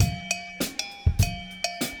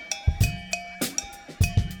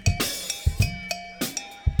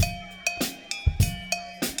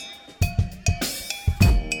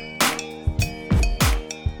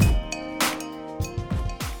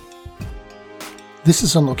This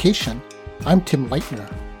is On Location. I'm Tim Leitner.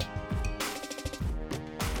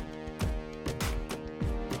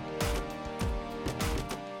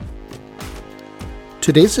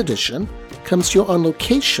 Today's edition comes to you on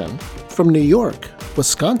location from New York,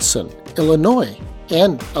 Wisconsin, Illinois,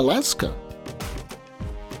 and Alaska.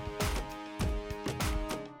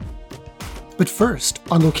 But first,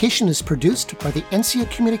 On Location is produced by the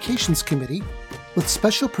NCIA Communications Committee with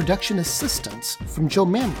special production assistance from Joe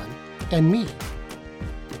Manlin and me.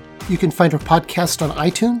 You can find our podcast on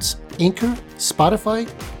iTunes, Anchor, Spotify,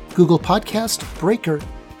 Google Podcast, Breaker,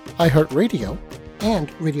 iHeartRadio,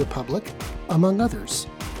 and Radio Public, among others.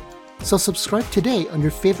 So subscribe today on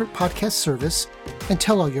your favorite podcast service and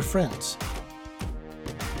tell all your friends.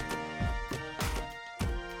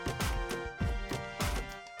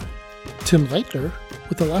 Tim Leitner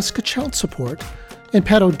with Alaska Child Support and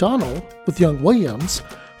Pat O'Donnell with Young Williams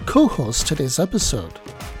co-host today's episode.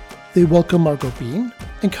 They welcome Margot Bean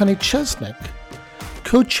and Connie Chesnick,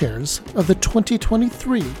 co-chairs of the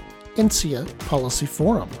 2023 NCIA Policy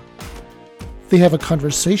Forum. They have a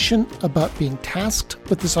conversation about being tasked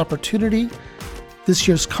with this opportunity, this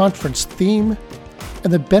year's conference theme,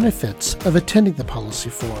 and the benefits of attending the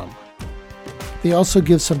Policy Forum. They also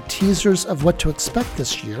give some teasers of what to expect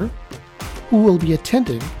this year, who will be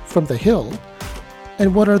attending from the Hill,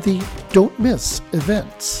 and what are the don't miss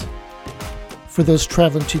events. For those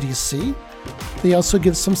traveling to DC, they also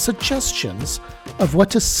give some suggestions of what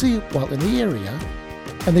to see while in the area,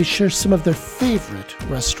 and they share some of their favorite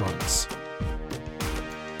restaurants.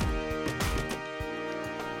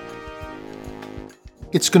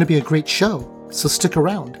 It's going to be a great show, so stick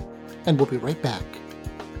around, and we'll be right back.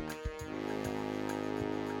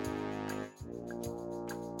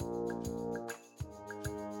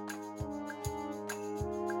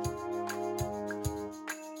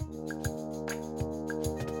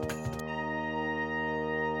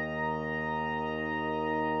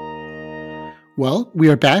 Well, we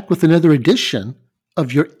are back with another edition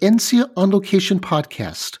of your NCIA On Location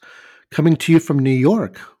podcast, coming to you from New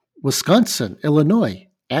York, Wisconsin, Illinois,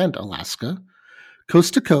 and Alaska.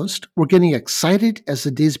 Coast to coast, we're getting excited as the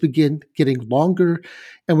days begin getting longer,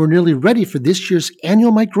 and we're nearly ready for this year's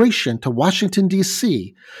annual migration to Washington,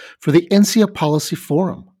 D.C. for the NCIA Policy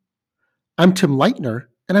Forum. I'm Tim Leitner,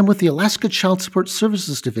 and I'm with the Alaska Child Support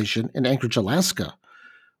Services Division in Anchorage, Alaska.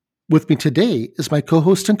 With me today is my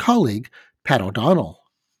co-host and colleague, Pat O'Donnell.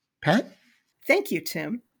 Pat? Thank you,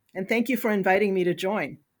 Tim, and thank you for inviting me to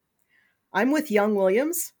join. I'm with Young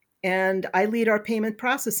Williams, and I lead our payment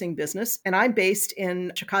processing business, and I'm based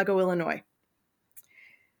in Chicago, Illinois.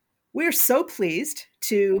 We're so pleased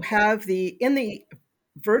to have in the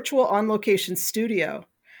virtual On Location studio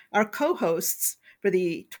our co-hosts for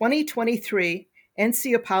the 2023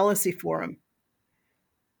 NCIA Policy Forum.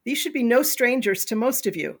 These should be no strangers to most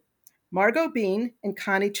of you, Margot Bean and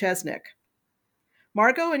Connie Chesnick.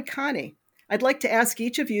 Margot and Connie, I'd like to ask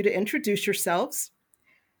each of you to introduce yourselves,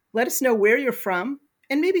 let us know where you're from,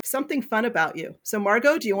 and maybe something fun about you. So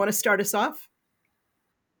Margot, do you want to start us off?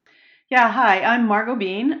 Yeah, hi, I'm Margot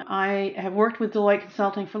Bean. I have worked with Deloitte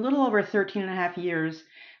Consulting for a little over 13 and a half years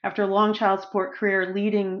after a long child support career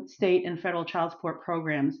leading state and federal child support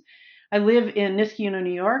programs. I live in Niskayuna,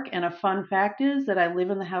 New York, and a fun fact is that I live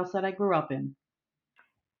in the house that I grew up in.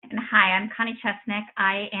 And hi, I'm Connie Chesnick.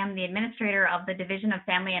 I am the administrator of the Division of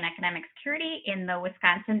Family and Economic Security in the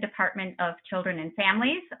Wisconsin Department of Children and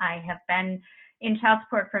Families. I have been in child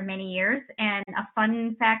support for many years, and a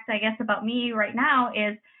fun fact, I guess, about me right now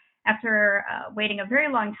is after waiting a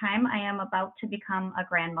very long time, I am about to become a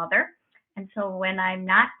grandmother. And so when I'm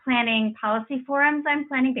not planning policy forums, I'm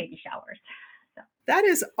planning baby showers. So. That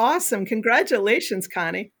is awesome. Congratulations,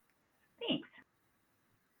 Connie. Thanks.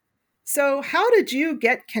 So how did you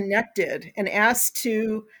get connected and asked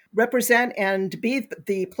to represent and be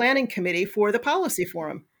the planning committee for the policy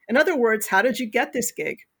forum? In other words, how did you get this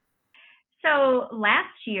gig? So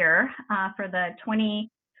last year, for the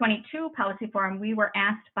 2022 Policy Forum, we were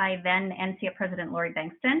asked by then NCIA President Lori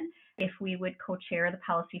Bengtson if we would co-chair the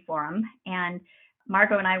Policy Forum. And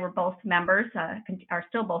Margot and I were both members, are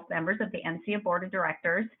still both members of the NCIA Board of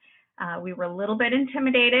Directors. We were a little bit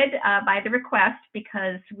intimidated by the request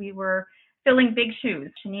because we were filling big shoes.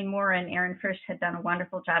 Janine Moore and Aaron Frisch had done a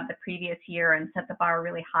wonderful job the previous year and set the bar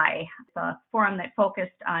really high. It's a forum that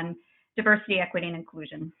focused on diversity, equity, and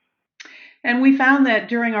inclusion. And we found that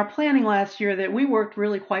during our planning last year that we worked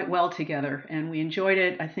really quite well together and we enjoyed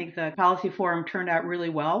it. I think the Policy Forum turned out really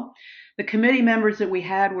well. The committee members that we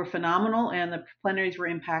had were phenomenal and the plenaries were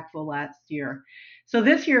impactful last year. So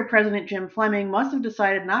this year, President Jim Fleming must have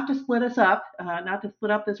decided not to split us up, not to split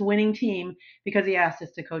up this winning team because he asked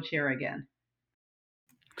us to co-chair again.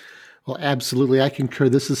 Well, absolutely. I concur.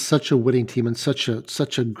 This is such a winning team and such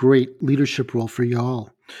a great leadership role for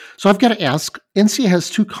y'all. So I've got to ask, NCA has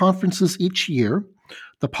two conferences each year,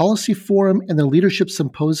 the Policy Forum and the Leadership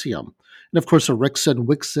Symposium. And of course, ARICSA and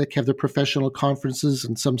WICSIC have their professional conferences,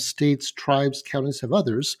 and some states, tribes, counties have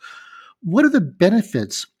others. What are the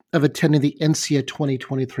benefits of attending the NCA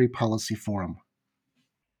 2023 Policy Forum?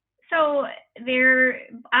 So there,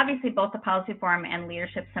 obviously both the Policy Forum and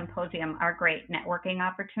Leadership Symposium are great networking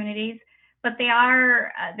opportunities, but there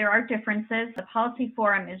are differences. The Policy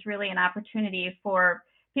Forum is really an opportunity for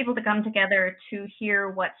people to come together to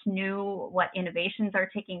hear what's new, what innovations are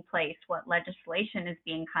taking place, what legislation is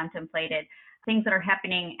being contemplated, things that are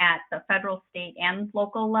happening at the federal, state, and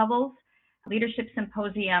local levels. Leadership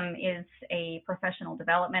Symposium is a professional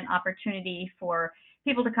development opportunity for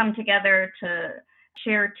people to come together to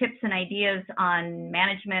share tips and ideas on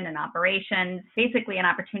management and operations, basically an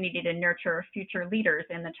opportunity to nurture future leaders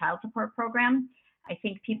in the child support program. I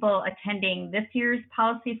think people attending this year's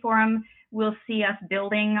Policy Forum will see us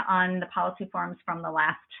building on the policy forums from the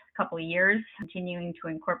last couple of years, continuing to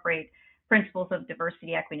incorporate principles of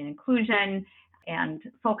diversity, equity, and inclusion, and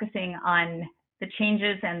focusing on the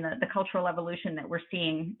changes and the cultural evolution that we're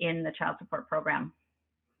seeing in the child support program.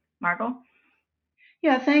 Margot?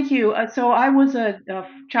 Yeah, thank you. So I was a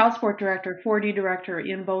child support director, 4D director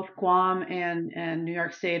in both Guam and New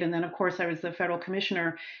York State. And then, of course, I was the federal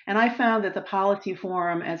commissioner. And I found that the Policy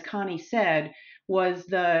Forum, as Connie said, was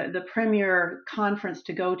the premier conference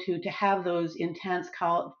to go to have those intense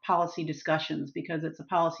policy discussions, because it's a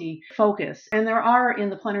policy focus. And there are, in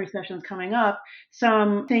the plenary sessions coming up,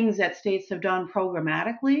 some things that states have done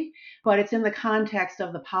programmatically, but it's in the context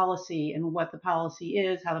of the policy and what the policy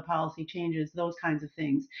is, how the policy changes, those kinds of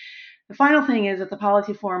things. The final thing is that the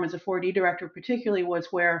Policy Forum as a 4D director particularly was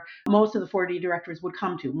where most of the 4D directors would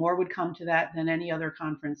come to. More would come to that than any other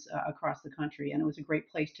conference across the country. And it was a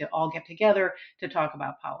great place to all get together to talk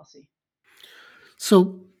about policy.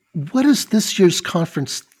 So what is this year's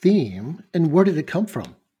conference theme, and where did it come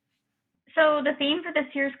from? So the theme for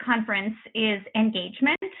this year's conference is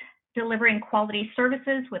engagement, delivering quality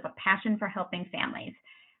services with a passion for helping families.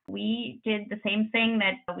 We did the same thing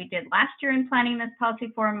that we did last year in planning this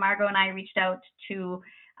Policy Forum. Margot and I reached out to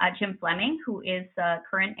Jim Fleming, who is the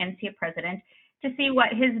current NCA president, to see what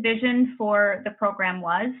his vision for the program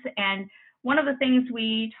was. And one of the things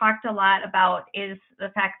we talked a lot about is the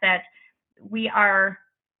fact that we are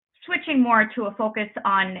switching more to a focus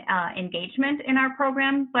on engagement in our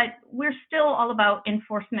program, but we're still all about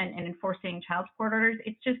enforcement and enforcing child support orders.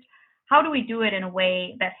 It's just, how do we do it in a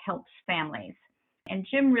way that helps families? And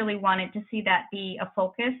Jim really wanted to see that be a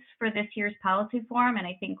focus for this year's Policy Forum. And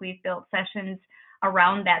I think we've built sessions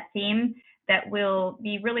around that theme that will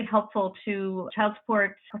be really helpful to child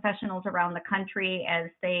support professionals around the country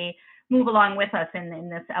as they move along with us in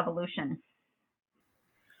this evolution.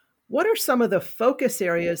 What are some of the focus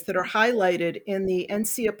areas that are highlighted in the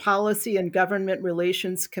NCA Policy and Government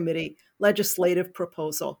Relations Committee legislative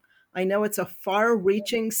proposal? I know it's a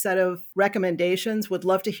far-reaching set of recommendations. Would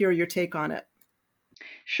love to hear your take on it.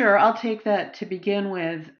 Sure, I'll take that to begin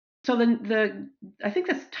with. So I think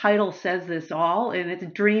this title says this all, and it's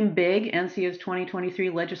Dream Big, NCA's 2023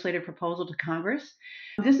 legislative proposal to Congress.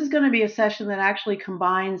 This is going to be a session that actually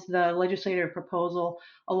combines the legislative proposal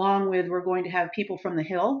along with, we're going to have people from the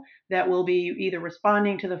Hill that will be either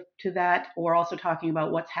responding to that or also talking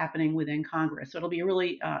about what's happening within Congress. So it'll be a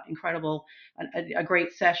really incredible, a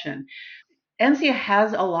great session. NCA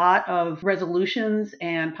has a lot of resolutions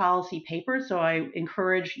and policy papers, so I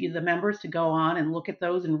encourage you, the members, to go on and look at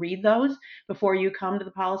those and read those before you come to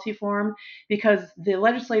the Policy Forum, because the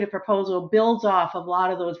legislative proposal builds off of a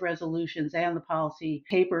lot of those resolutions and the policy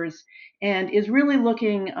papers and is really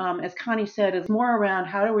looking, as Connie said, is more around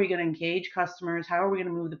how are we going to engage customers, how are we going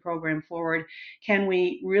to move the program forward, can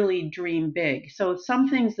we really dream big? So some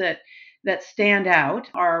things that stand out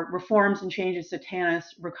are reforms and changes to TANF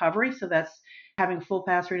recovery. So that's having full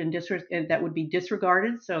pass rate and that would be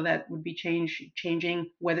disregarded. So that would be changing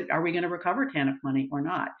whether are we going to recover TANF money or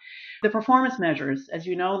not. The performance measures, as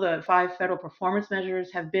you know, the 5 federal performance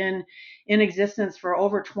measures have been in existence for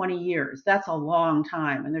over 20 years. That's a long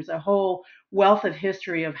time. And there's a whole wealth of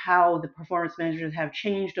history of how the performance measures have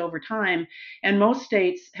changed over time. And most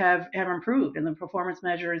states have improved. And the performance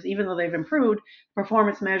measures, even though they've improved,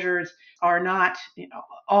 performance measures are not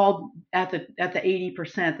all at the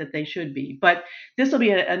 80% that they should be. But this will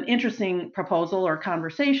be an interesting proposal or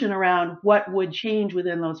conversation around what would change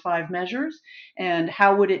within those 5 measures and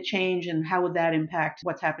how would it change and how would that impact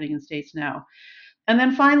what's happening in states now. And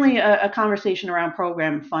then finally, a conversation around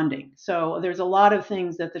program funding. So there's a lot of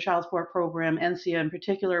things that the Child Support Program, NCIA in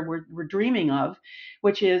particular, we're dreaming of,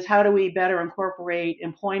 which is how do we better incorporate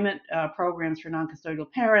employment programs for non-custodial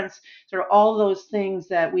parents, sort of all those things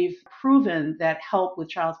that we've proven that help with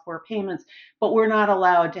child support payments, but we're not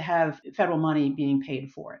allowed to have federal money being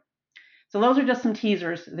paid for it. So those are just some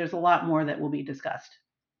teasers. There's a lot more that will be discussed.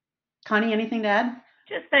 Connie, anything to add?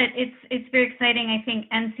 Just that it's very exciting. I think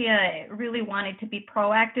NCIA really wanted to be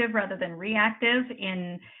proactive rather than reactive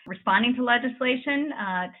in responding to legislation,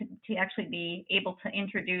 to actually be able to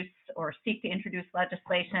introduce or seek to introduce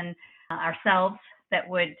legislation ourselves that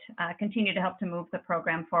would continue to help to move the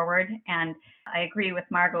program forward. And I agree with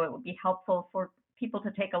Margot, it would be helpful for people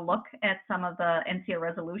to take a look at some of the NCIA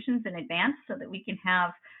resolutions in advance so that we can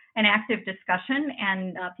have an active discussion,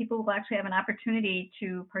 and people will actually have an opportunity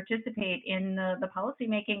to participate in the policy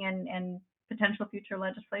making and potential future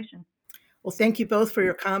legislation. Well, thank you both for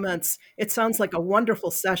your comments. It sounds like a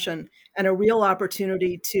wonderful session and a real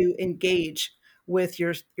opportunity to engage with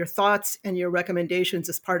your thoughts and your recommendations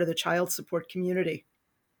as part of the child support community.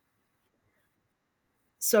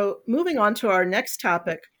 So moving on to our next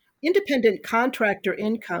topic, independent contractor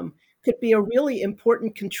income could be a really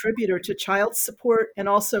important contributor to child support and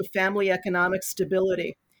also family economic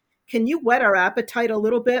stability. Can you whet our appetite a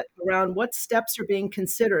little bit around what steps are being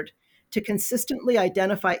considered to consistently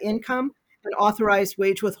identify income and authorize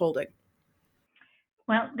wage withholding?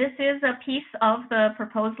 Well, this is a piece of the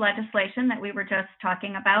proposed legislation that we were just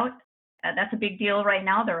talking about. That's a big deal right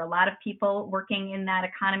now. There are a lot of people working in that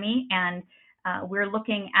economy, and we're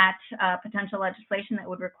looking at potential legislation that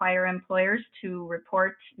would require employers to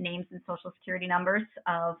report names and social security numbers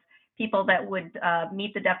of people that would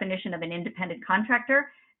meet the definition of an independent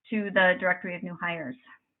contractor to the Directory of New Hires.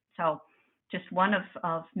 So just one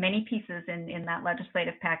of many pieces in that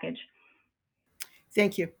legislative package.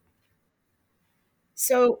 Thank you.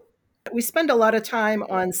 So we spend a lot of time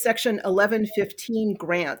on Section 1115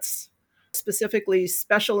 grants, specifically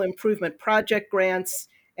special improvement project grants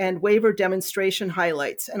and waiver demonstration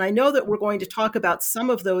highlights. And I know that we're going to talk about some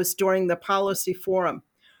of those during the policy forum.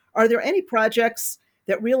 Are there any projects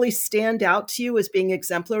that really stand out to you as being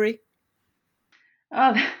exemplary?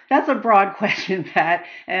 That's a broad question, Pat.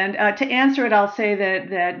 And to answer it, I'll say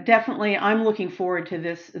that definitely I'm looking forward to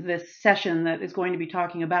this session that is going to be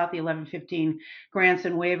talking about the 1115 grants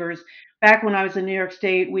and waivers. Back when I was in New York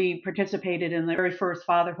State, we participated in the very first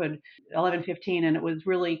Fatherhood 1115, and it was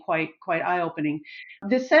really quite eye-opening.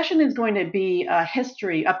 This session is going to be a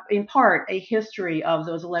history, in part, a history of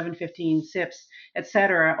those 1115 SIPs, et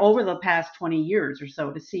cetera, over the past 20 years or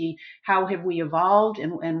so to see how have we evolved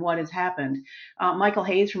and what has happened. Michael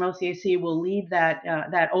Hayes from OCAC will lead that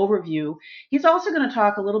overview. He's also going to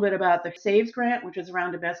talk a little bit about the SAVES grant, which is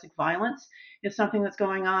around domestic violence. It's something that's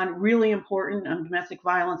going on, really important. Domestic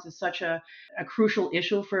violence is such a crucial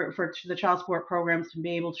issue for the child support programs to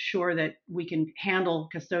be able to ensure that we can handle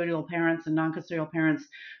custodial parents and non-custodial parents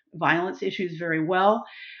violence issues very well.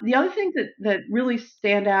 The other things that really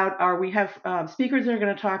stand out are we have speakers that are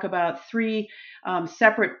going to talk about three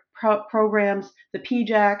separate programs, the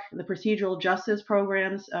PJAC, the procedural justice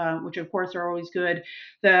programs, which of course are always good,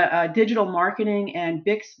 the digital marketing and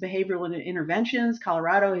BICS behavioral interventions.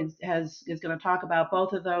 Colorado is going to talk about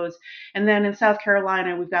both of those. And then in South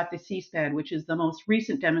Carolina, we've got the CSPED, which is the most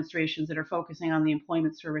recent demonstrations that are focusing on the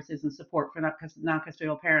employment services and support for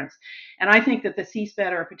non-custodial parents. And I think that the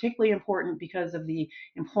CSPED are particularly important because of the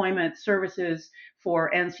employment services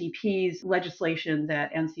for NCPs legislation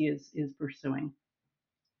that NC is pursuing.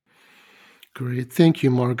 Great. Thank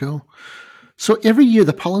you, Margot. So every year,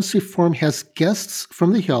 the Policy Forum has guests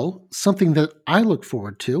from the Hill, something that I look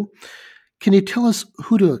forward to. Can you tell us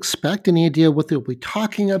who to expect? Any idea what they'll be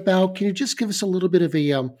talking about? Can you just give us a little bit of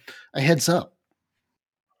a heads up?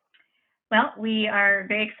 Well, we are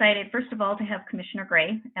very excited, first of all, to have Commissioner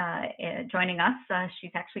Gray joining us.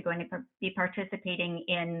 She's actually going to be participating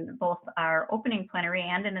in both our opening plenary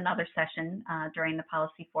and in another session during the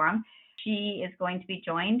Policy Forum. She is going to be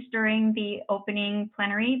joined during the opening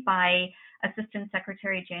plenary by Assistant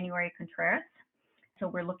Secretary January Contreras. So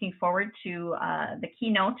we're looking forward to the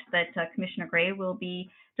keynote that Commissioner Gray will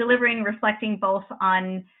be delivering, reflecting both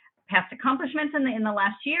on past accomplishments in the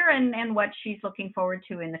last year and what she's looking forward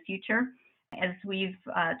to in the future. As we've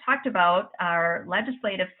talked about, our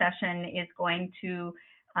legislative session is going to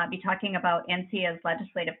be talking about NCIA's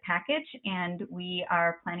legislative package, and we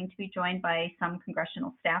are planning to be joined by some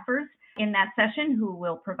congressional staffers in that session who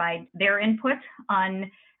will provide their input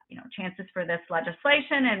on chances for this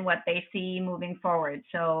legislation and what they see moving forward.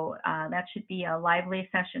 So that should be a lively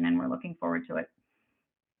session, and we're looking forward to it.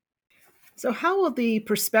 So, how will the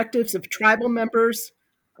perspectives of tribal members,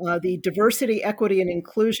 the diversity, equity, and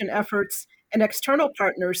inclusion efforts, and external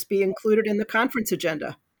partners be included in the conference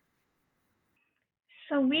agenda?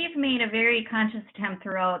 So we've made a very conscious attempt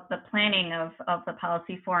throughout the planning of the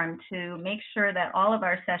policy forum to make sure that all of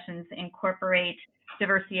our sessions incorporate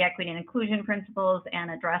diversity, equity, and inclusion principles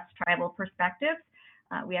and address tribal perspectives.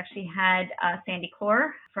 We actually had Sandy Clore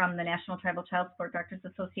from the National Tribal Child Support Directors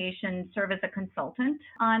Association serve as a consultant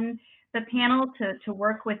on the panel to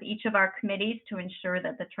work with each of our committees to ensure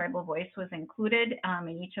that the tribal voice was included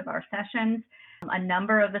in each of our sessions. A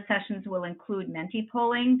number of the sessions will include Menti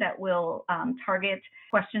polling that will target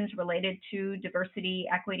questions related to diversity,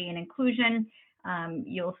 equity, and inclusion.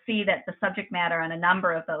 You'll see that the subject matter on a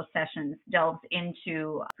number of those sessions delves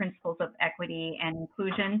into principles of equity and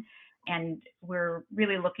inclusion. And we're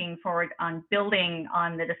really looking forward on building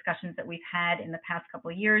on the discussions that we've had in the past couple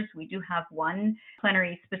of years. We do have one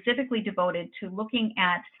plenary specifically devoted to looking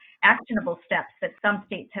at actionable steps that some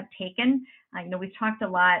states have taken. We've talked a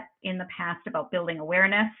lot in the past about building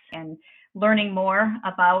awareness and learning more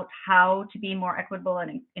about how to be more equitable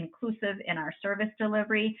and inclusive in our service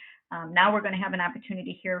delivery. Now we're going to have an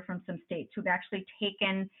opportunity to hear from some states who've actually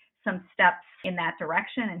taken some steps in that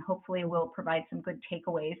direction, and hopefully will provide some good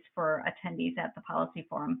takeaways for attendees at the policy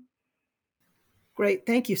forum. Great.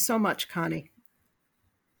 Thank you so much, Connie.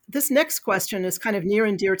 This next question is kind of near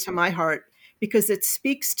and dear to my heart because it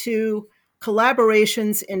speaks to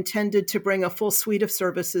collaborations intended to bring a full suite of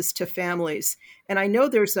services to families. And I know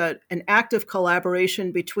there's an active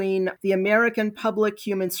collaboration between the American Public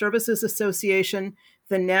Human Services Association,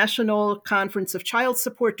 the National Conference of Child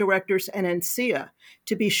Support Directors, and NCEA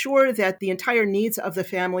to be sure that the entire needs of the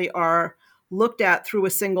family are looked at through a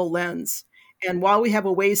single lens. And while we have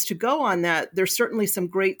a ways to go on that, there's certainly some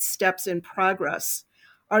great steps in progress.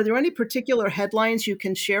 Are there any particular headlines you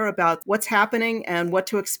can share about what's happening and what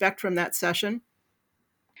to expect from that session?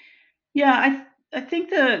 Yeah, I think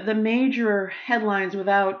the major headlines,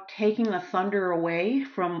 without taking the thunder away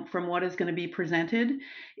from what is going to be presented,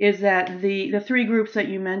 is that the three groups that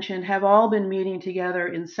you mentioned have all been meeting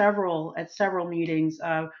together at several meetings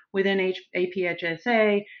within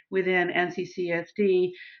APHSA, within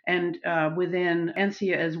NCCSD, and within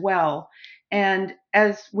NCEA as well. And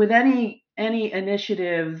as with any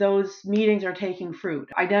initiative, those meetings are taking fruit,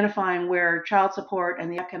 identifying where child support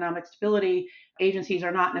and the economic stability agencies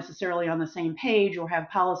are not necessarily on the same page or have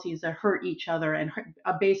policies that hurt each other, and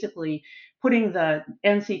basically putting the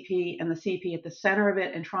NCP and the CP at the center of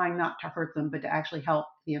it and trying not to hurt them, but to actually help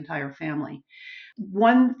the entire family.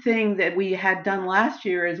 One thing that we had done last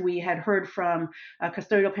year is we had heard from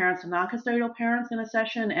custodial parents and non-custodial parents in a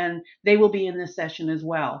session, and they will be in this session as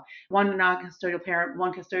well. One non-custodial parent,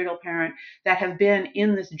 one custodial parent that have been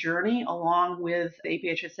in this journey along with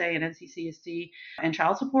APHSA and NCCSD and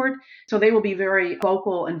child support. So they will be very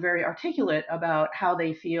vocal and very articulate about how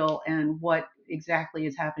they feel and what exactly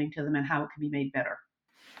is happening to them and how it can be made better.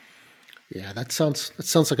 Yeah, that sounds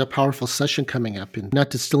like a powerful session coming up. And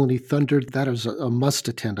not to steal any thunder, that is a must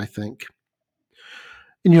attend, I think.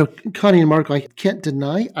 And Connie and Mark, I can't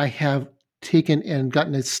deny I have taken and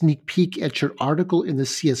gotten a sneak peek at your article in the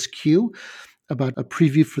CSQ about a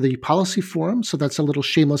preview for the policy forum. So that's a little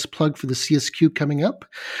shameless plug for the CSQ coming up.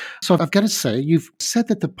 So I've got to say, you've said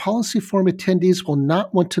that the policy forum attendees will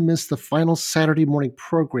not want to miss the final Saturday morning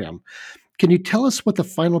program. Can you tell us what the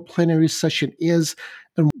final plenary session is,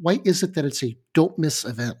 and why is it that it's a don't miss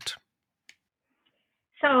event?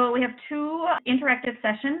 So we have two interactive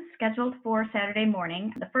sessions scheduled for Saturday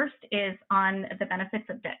morning. The first is on the benefits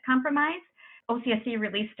of debt compromise. OCSC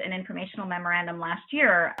released an informational memorandum last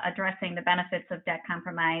year addressing the benefits of debt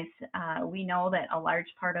compromise. We know that a large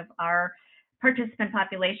part of our participant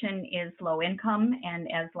population is low income,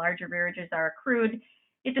 and as large arrearages are accrued,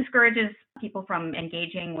 it discourages people from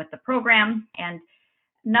engaging with the program. And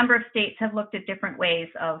a number of states have looked at different ways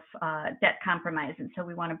of debt compromise. And so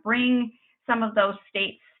we want to bring some of those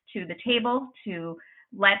states to the table to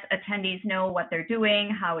let attendees know what they're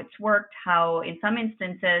doing, how it's worked, how in some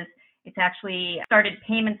instances it's actually started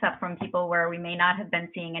payments up from people where we may not have been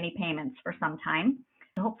seeing any payments for some time.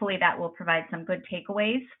 Hopefully that will provide some good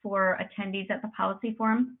takeaways for attendees at the policy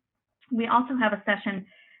forum. We also have a session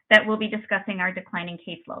that will be discussing our declining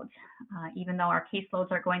caseloads. Even though our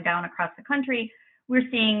caseloads are going down across the country, we're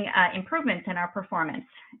seeing improvements in our performance.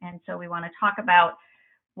 And so we want to talk about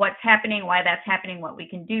what's happening, why that's happening, what we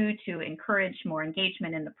can do to encourage more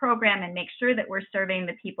engagement in the program and make sure that we're serving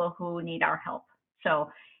the people who need our help. So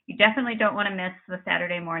you definitely don't want to miss the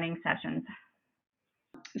Saturday morning sessions.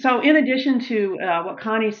 So in addition to what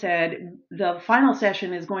Connie said, the final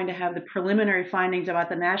session is going to have the preliminary findings about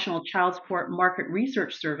the National Child Support Market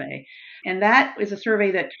Research Survey. And that is a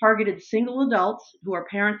survey that targeted single adults who are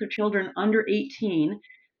parents of children under 18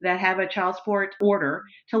 that have a child support order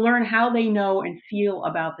to learn how they know and feel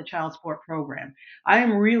about the child support program. I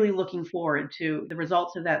am really looking forward to the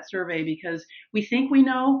results of that survey because we think we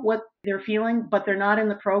know what they're feeling, but they're not in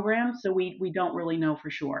the program, so we don't really know for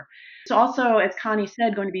sure. It's also, as Connie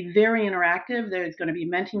said, going to be very interactive. There's going to be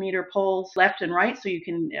Mentimeter polls left and right, so you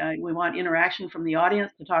can. We want interaction from the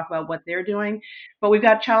audience to talk about what they're doing. But we've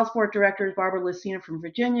got child support directors Barbara Lucina from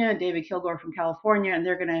Virginia and David Kilgore from California, and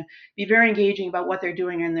they're going to be very engaging about what they're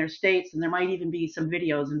doing in their states, and there might even be some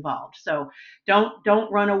videos involved. So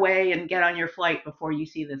don't run away and get on your flight before you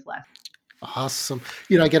see this lesson. Awesome.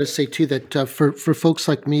 I got to say too that for folks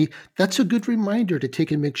like me, that's a good reminder to take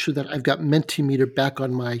and make sure that I've got Mentimeter back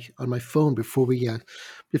on my phone before we get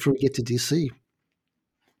to DC.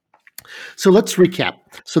 So let's recap.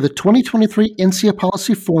 So the 2023 NCIA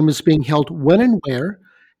Policy Forum is being held when and where,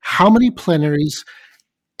 how many plenaries,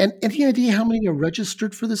 and any idea how many are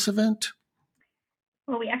registered for this event?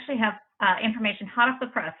 Well, we actually have information hot off the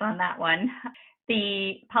press on that one.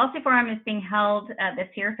 The Policy Forum is being held this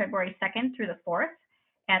year, February 2nd through the 4th,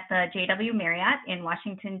 at the JW Marriott in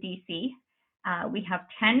Washington, D.C. We have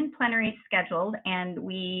 10 plenaries scheduled, and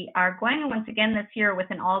we are going once again this year with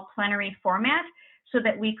an all-plenary format so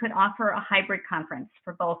that we could offer a hybrid conference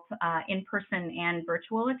for both in-person and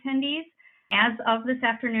virtual attendees. As of this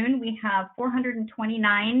afternoon, we have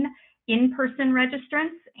 429 in-person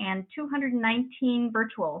registrants and 219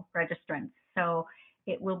 virtual registrants. So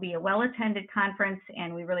it will be a well-attended conference,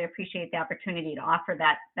 and we really appreciate the opportunity to offer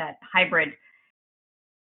that hybrid.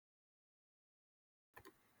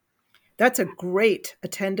 That's a great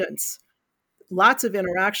attendance. Lots of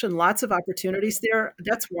interaction, lots of opportunities there.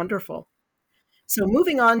 That's wonderful. So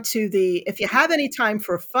moving on to if you have any time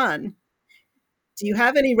for fun, do you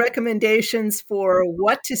have any recommendations for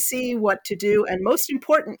what to see, what to do, and most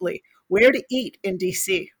importantly, where to eat in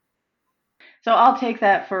DC? So I'll take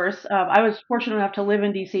that first. I was fortunate enough to live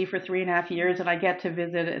in DC for 3.5 years, and I get to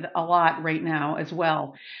visit it a lot right now as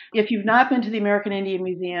well. If you've not been to the American Indian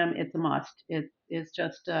Museum, it's a must. It's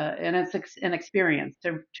just and it's an experience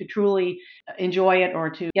to truly enjoy it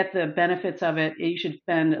or to get the benefits of it. You should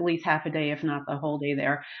spend at least half a day, if not the whole day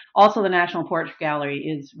there. Also, the National Portrait Gallery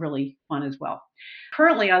is really fun as well.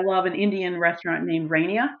 Currently, I love an Indian restaurant named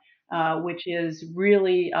Rainia, which is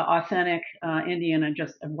really authentic Indian and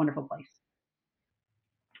just a wonderful place.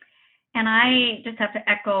 And I just have to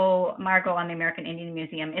echo Margot on the American Indian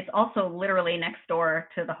Museum. It's also literally next door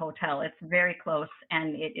to the hotel. It's very close,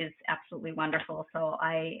 and it is absolutely wonderful. So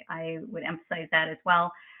I would emphasize that as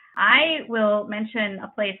well. I will mention a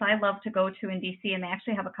place I love to go to in DC, and they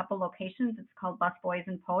actually have a couple locations. It's called Bus Boys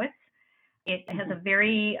and Poets. It has a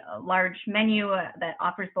very large menu that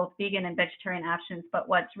offers both vegan and vegetarian options. But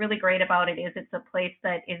what's really great about it is it's a place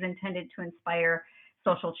that is intended to inspire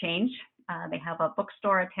social change. They have a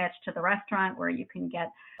bookstore attached to the restaurant where you can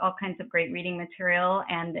get all kinds of great reading material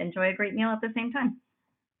and enjoy a great meal at the same time.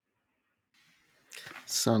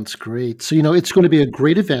 Sounds great. So, it's going to be a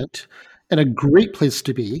great event and a great place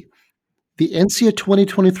to be, the NCIA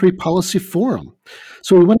 2023 Policy Forum.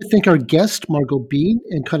 So we want to thank our guest, Margot Bean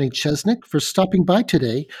and Connie Chesnick, for stopping by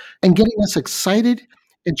today and getting us excited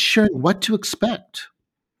and sharing what to expect.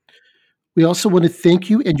 We also want to thank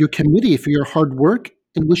you and your committee for your hard work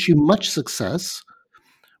and wish you much success.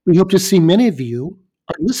 We hope to see many of you,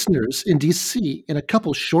 our listeners in DC, in a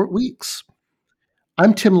couple short weeks.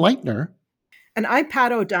 I'm Tim Leitner. And I'm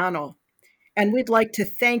Pat O'Donnell. And we'd like to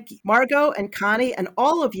thank Margot and Connie and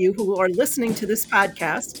all of you who are listening to this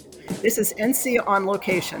podcast. This is NCIA On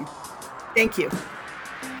Location. Thank you.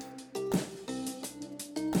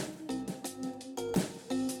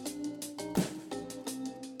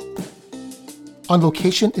 On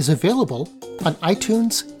Location is available on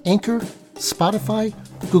iTunes, Anchor, Spotify,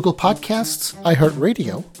 Google Podcasts,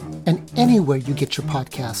 iHeartRadio, and anywhere you get your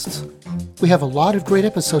podcasts. We have a lot of great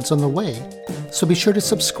episodes on the way, so be sure to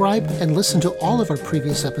subscribe and listen to all of our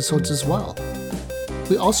previous episodes as well.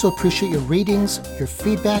 We also appreciate your ratings, your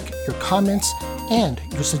feedback, your comments, and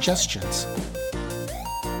your suggestions.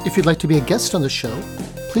 If you'd like to be a guest on the show,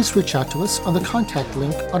 please reach out to us on the contact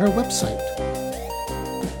link on our website.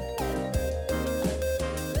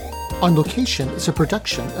 On Location is a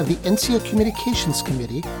production of the NCIA Communications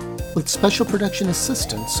Committee with special production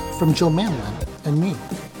assistance from Joe Manlin and me.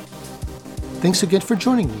 Thanks again for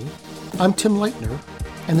joining me. I'm Tim Leitner,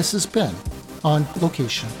 and this has been On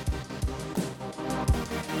Location.